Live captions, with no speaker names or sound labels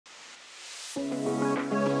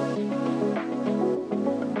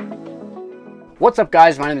What's up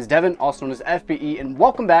guys, my name is Devin, also known as FBE, and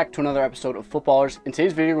welcome back to another episode of Footballrs. In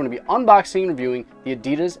today's video, we're going to be unboxing and reviewing the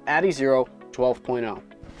Adidas Adizero 12.0.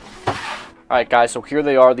 Alright guys, so here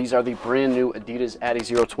they are. These are the brand new Adidas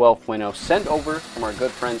Adizero 12.0 sent over from our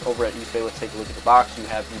good friends over at eBay. Let's take a look at the box. You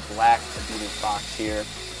have the black Adidas box here.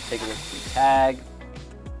 Take a look at the tag.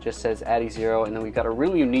 Just says Adizero, and then we've got a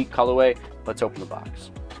really unique colorway. Let's open the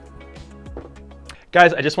box.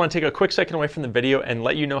 Guys, I just want to take a quick second away from the video and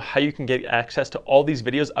let you know how you can get access to all these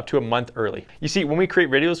videos up to a month early. You see, when we create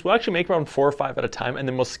videos, we'll actually make around 4 or 5 at a time, and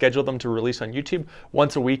then we'll schedule them to release on YouTube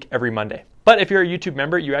once a week every Monday. But if you're a YouTube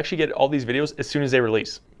member, you actually get all these videos as soon as they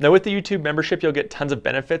release. Now with the YouTube membership, you'll get tons of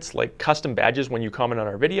benefits like custom badges when you comment on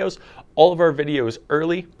our videos, all of our videos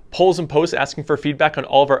early, polls and posts asking for feedback on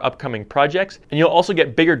all of our upcoming projects, and you'll also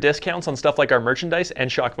get bigger discounts on stuff like our merchandise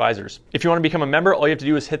and shock visors. If you want to become a member, all you have to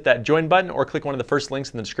do is hit that join button or click one of the first links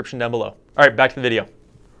in the description down below. All right, back to the video.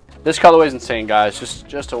 This colorway is insane, guys.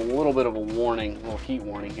 Just a little bit of a warning, a little heat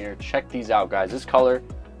warning here. Check these out, guys. This color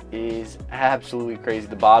is absolutely crazy.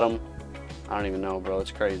 The bottom, I don't even know, bro.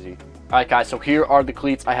 It's crazy. All right, guys, so here are the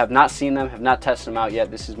cleats. I have not seen them, have not tested them out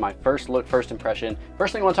yet. This is my first look, first impression.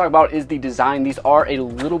 First thing I want to talk about is the design. These are a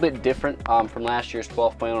little bit different from last year's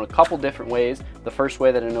 12.0 in a couple different ways. The first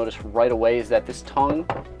way that I noticed right away is that this tongue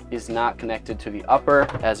is not connected to the upper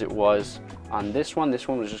as it was on this one. This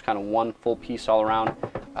one was just kind of one full piece all around.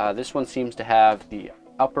 This one seems to have the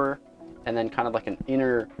upper and then kind of like an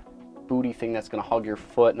inner booty thing that's going to hug your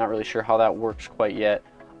foot. Not really sure how that works quite yet.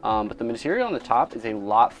 But the material on the top is a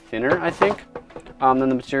lot thinner, I think, than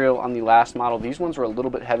the material on the last model. These ones were a little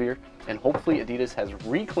bit heavier, and hopefully Adidas has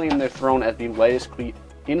reclaimed their throne as the lightest cleat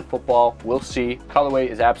in football. We'll see. Colorway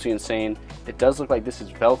is absolutely insane. It does look like this is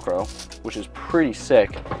Velcro, which is pretty sick,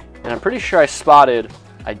 and I'm pretty sure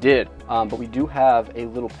I did, but we do have a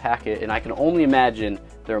little packet, and I can only imagine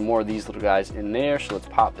there are more of these little guys in there, so let's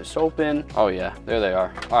pop this open. Oh yeah, there they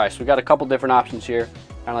are. All right, so we got a couple different options here.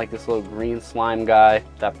 Kind of like this little green slime guy,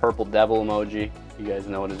 that purple devil emoji. You guys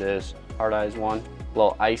know what it is. Hard eyes one,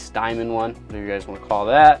 little ice diamond one, whatever you guys want to call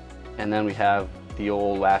that. And then we have the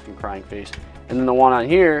old laughing crying face. And then the one on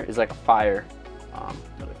here is like a fire.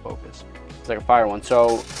 Let it focus. It's like a fire one.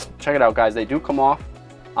 So check it out, guys. They do come off.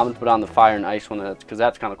 I'm gonna put on the fire and ice one because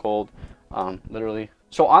that's kind of cold, literally.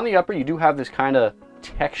 So on the upper, you do have this kind of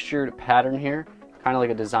textured pattern here, kind of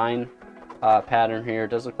like a design pattern here. It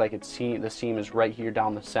does look like the seam is right here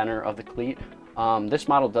down the center of the cleat. This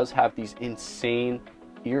model does have these insane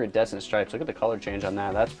iridescent stripes. Look at the color change on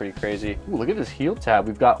that. That's pretty crazy. Ooh, look at this heel tab.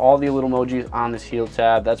 We've got all the little emojis on this heel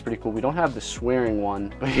tab. That's pretty cool. We don't have the swearing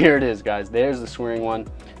one, but here it is, guys. There's the swearing one.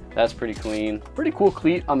 That's pretty clean. Pretty cool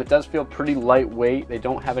cleat. It does feel pretty lightweight. They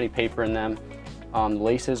don't have any paper in them. The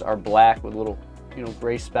laces are black with a little,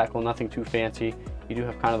 gray speckle. Nothing too fancy. You do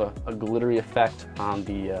have kind of a glittery effect on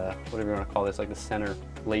the, whatever you want to call this, like the center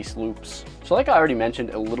lace loops. So like I already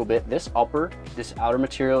mentioned a little bit, this outer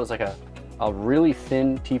material is like a really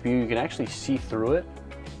thin TPU. You can actually see through it.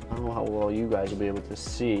 I don't know how well you guys will be able to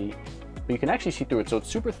see, but you can actually see through it. So it's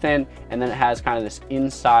super thin, and then it has kind of this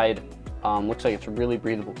inside, looks like it's a really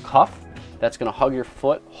breathable cuff that's going to hug your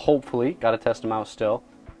foot, hopefully. Got to test them out still.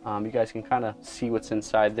 You guys can kind of see what's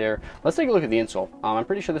inside there. Let's take a look at the insole. I'm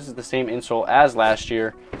pretty sure this is the same insole as last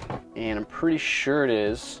year, and I'm pretty sure it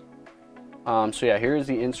is. So yeah, here is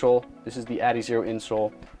the insole. This is the Adizero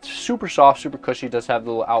insole. It's super soft, super cushy. It does have the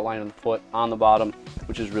little outline of the foot on the bottom,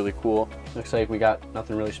 which is really cool. Looks like we got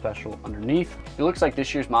nothing really special underneath. It looks like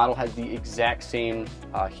this year's model has the exact same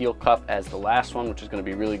heel cup as the last one, which is going to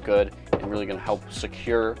be really good and really going to help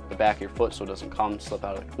secure the back of your foot so it doesn't slip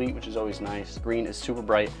out of the cleat, which is always nice. Green is super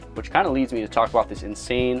bright, which kind of leads me to talk about this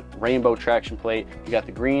insane rainbow traction plate. You got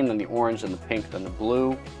the green, then the orange, then the pink, then the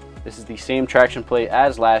blue. This is the same traction plate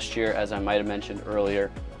as last year, as I might have mentioned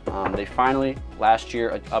earlier. They finally, last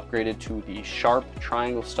year, upgraded to the sharp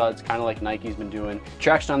triangle studs, kind of like Nike's been doing.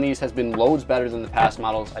 Traction on these has been loads better than the past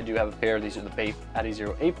models. I do have a pair. These are the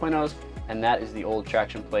Adizero 8.0s, and that is the old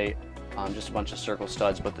traction plate, just a bunch of circle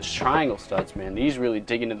studs. But the triangle studs, man, these really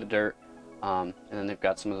dig into the dirt. And then they've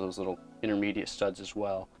got some of those little intermediate studs as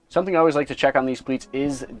well. Something I always like to check on these cleats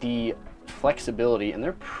is the flexibility, and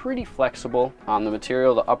they're pretty flexible. The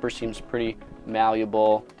material, the upper seems pretty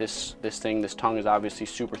malleable. This tongue is obviously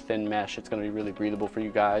super thin mesh. It's going to be really breathable for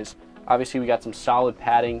you guys. Obviously, we got some solid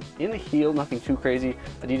padding in the heel, nothing too crazy.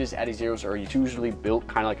 Adidas Adizeros are usually built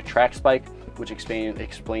kind of like a track spike, which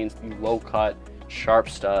explains the low cut, sharp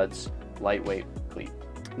studs, lightweight cleat.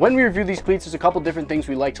 When we review these cleats, there's a couple different things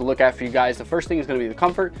we like to look at for you guys. The first thing is going to be the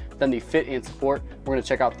comfort, then the fit and support. We're going to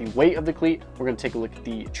check out the weight of the cleat. We're going to take a look at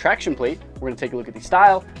the traction plate. We're going to take a look at the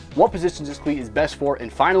style, what positions this cleat is best for,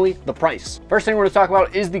 and finally, the price. First thing we're going to talk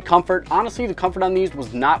about is the comfort. Honestly, the comfort on these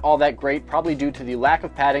was not all that great, probably due to the lack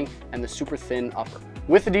of padding and the super thin upper.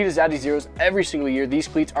 With Adidas Adizeros, every single year, these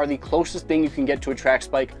cleats are the closest thing you can get to a track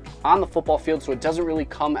spike on the football field, so it doesn't really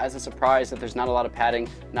come as a surprise that there's not a lot of padding,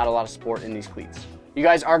 not a lot of support in these cleats. You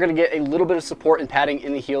guys are going to get a little bit of support and padding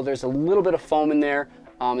in the heel. There's a little bit of foam in there,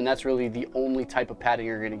 and that's really the only type of padding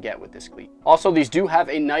you're going to get with this cleat. Also, these do have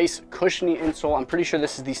a nice cushiony insole. I'm pretty sure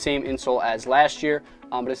this is the same insole as last year,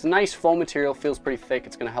 but it's a nice foam material, feels pretty thick.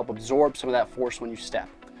 It's going to help absorb some of that force when you step.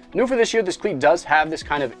 New for this year, this cleat does have this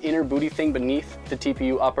kind of inner booty thing beneath the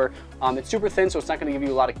TPU upper. It's super thin, so it's not going to give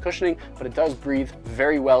you a lot of cushioning, but it does breathe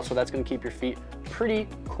very well, so that's going to keep your feet pretty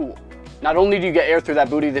cool. Not only do you get air through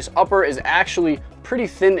that booty, this upper is actually pretty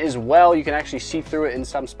thin as well. You can actually see through it in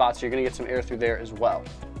some spots, so you're going to get some air through there as well.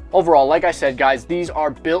 Overall, like I said, guys, these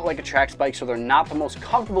are built like a track spike, so they're not the most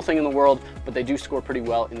comfortable thing in the world, but they do score pretty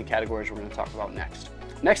well in the categories we're going to talk about next.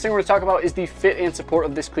 Next thing we're going to talk about is the fit and support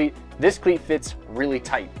of this cleat. This cleat fits really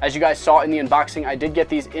tight. As you guys saw in the unboxing, I did get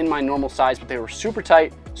these in my normal size, but they were super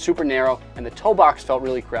tight, super narrow, and the toe box felt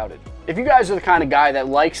really crowded. If you guys are the kind of guy that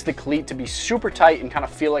likes the cleat to be super tight and kind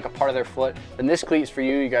of feel like a part of their foot, then this cleat is for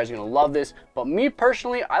you. You guys are going to love this. But me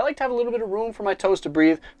personally, I like to have a little bit of room for my toes to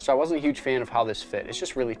breathe, so I wasn't a huge fan of how this fit. It's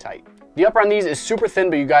just really tight. The upper on these is super thin,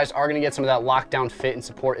 but you guys are going to get some of that lockdown fit and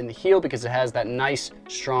support in the heel because it has that nice,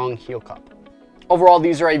 strong heel cup. Overall,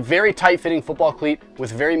 these are a very tight-fitting football cleat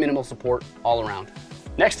with very minimal support all around.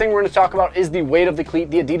 Next thing we're going to talk about is the weight of the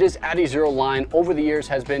cleat. The Adidas Adizero line over the years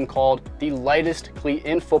has been called the lightest cleat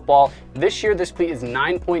in football. This year, this cleat is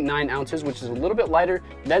 9.9 ounces, which is a little bit lighter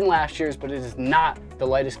than last year's, but it is not the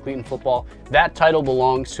lightest cleat in football. That title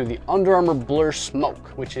belongs to the Under Armour Blur Smoke,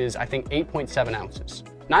 which is, I think, 8.7 ounces.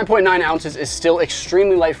 9.9 ounces is still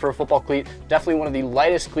extremely light for a football cleat. Definitely one of the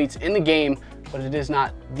lightest cleats in the game, but it is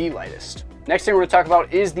not the lightest. Next thing we're going to talk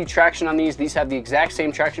about is the traction on these. These have the exact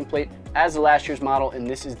same traction plate as the last year's model, and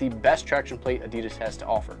this is the best traction plate Adidas has to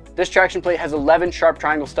offer. This traction plate has 11 sharp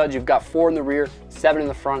triangle studs. You've got 4 in the rear, 7 in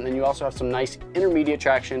the front, and then you also have some nice intermediate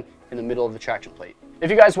traction in the middle of the traction plate. If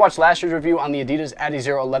you guys watched last year's review on the Adidas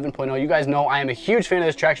Adizero 11.0, you guys know I am a huge fan of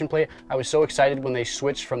this traction plate. I was so excited when they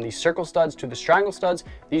switched from these circle studs to the triangle studs.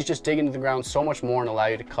 These just dig into the ground so much more and allow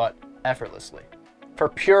you to cut effortlessly. For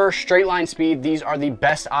pure straight line speed, these are the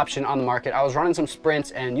best option on the market. I was running some sprints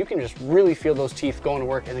and you can just really feel those teeth going to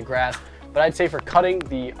work in the grass. But I'd say for cutting,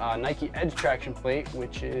 the Nike Edge traction plate,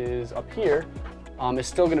 which is up here, is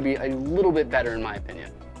still going to be a little bit better in my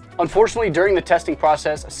opinion. Unfortunately, during the testing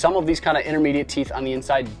process, some of these kind of intermediate teeth on the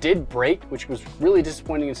inside did break, which was really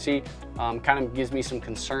disappointing to see. Kind of gives me some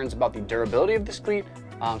concerns about the durability of this cleat.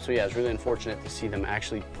 So yeah, it's really unfortunate to see them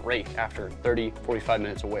actually break after 30-45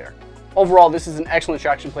 minutes of wear. Overall, this is an excellent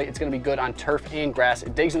traction plate. It's going to be good on turf and grass.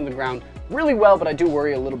 It digs into the ground really well, but I do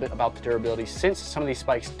worry a little bit about the durability since some of these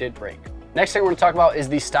spikes did break. Next thing we're going to talk about is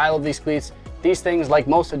the style of these cleats. These things, like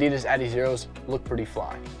most Adidas Adizeros, look pretty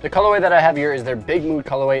fly. The colorway that I have here is their Big Mood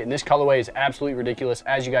colorway, and this colorway is absolutely ridiculous.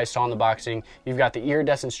 As you guys saw in the boxing, you've got the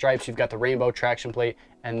iridescent stripes, you've got the rainbow traction plate,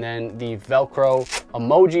 and then the Velcro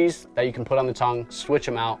emojis that you can put on the tongue, switch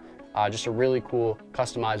them out. Just a really cool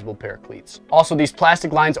customizable pair of cleats. Also, these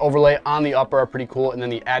plastic lines overlay on the upper are pretty cool, and then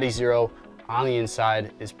the Adizero on the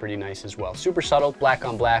inside is pretty nice as well. Super subtle, black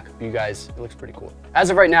on black. You guys, it looks pretty cool. As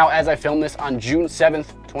of right now, as I film this on June 7th,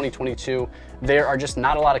 2022, there are just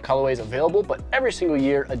not a lot of colorways available, but every single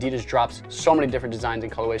year Adidas drops so many different designs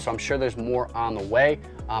and colorways, so I'm sure there's more on the way.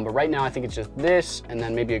 But right now I think it's just this, and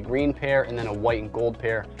then maybe a green pair, and then a white and gold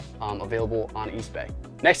pair available on Eastbay.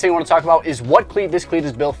 Next thing I want to talk about is what cleat this cleat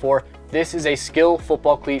is built for. This is a skill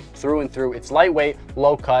football cleat through and through. It's lightweight,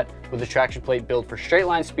 low cut, with a traction plate built for straight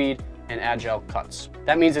line speed and agile cuts.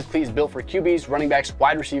 That means this cleat is built for QBs, running backs,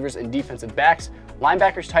 wide receivers, and defensive backs.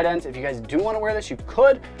 Linebackers, tight ends, if you guys do want to wear this, you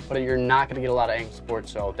could, but you're not going to get a lot of ankle support,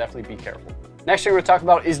 so definitely be careful. Next thing we're going to talk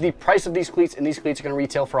about is the price of these cleats, and these cleats are going to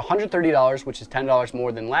retail for $130, which is $10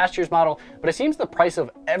 more than last year's model, but it seems the price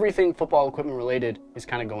of everything football equipment related is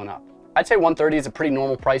kind of going up. I'd say $130 is a pretty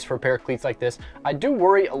normal price for a pair of cleats like this. I do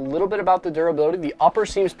worry a little bit about the durability. The upper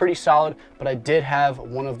seems pretty solid, but I did have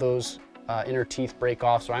one of those inner teeth break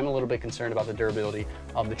off, so I'm a little bit concerned about the durability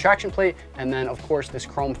of the traction plate. And then, of course, this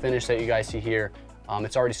chrome finish that you guys see here,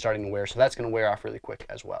 it's already starting to wear, so that's going to wear off really quick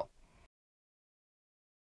as well.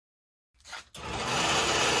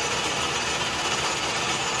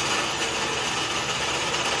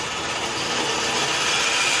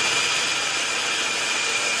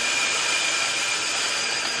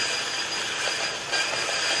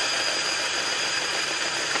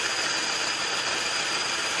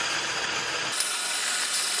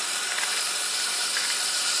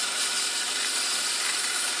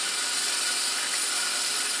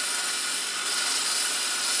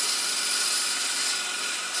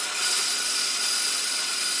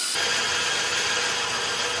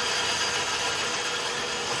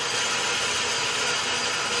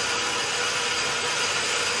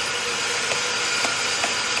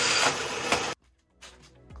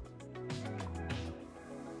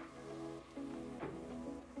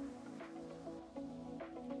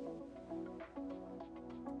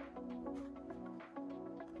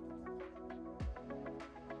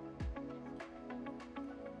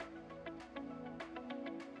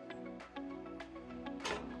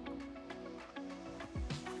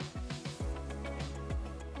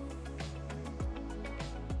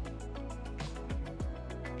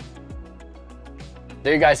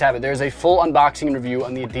 there you guys have it. There's a full unboxing and review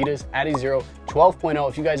on the Adidas Adizero 12.0.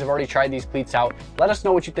 If you guys have already tried these cleats out, let us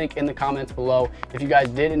know what you think in the comments below. If you guys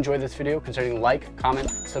did enjoy this video, consider like, comment,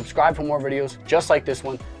 subscribe for more videos just like this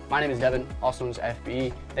one. My name is Devin, also known as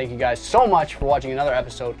FBE. Thank you guys so much for watching another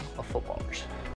episode of Footballrs.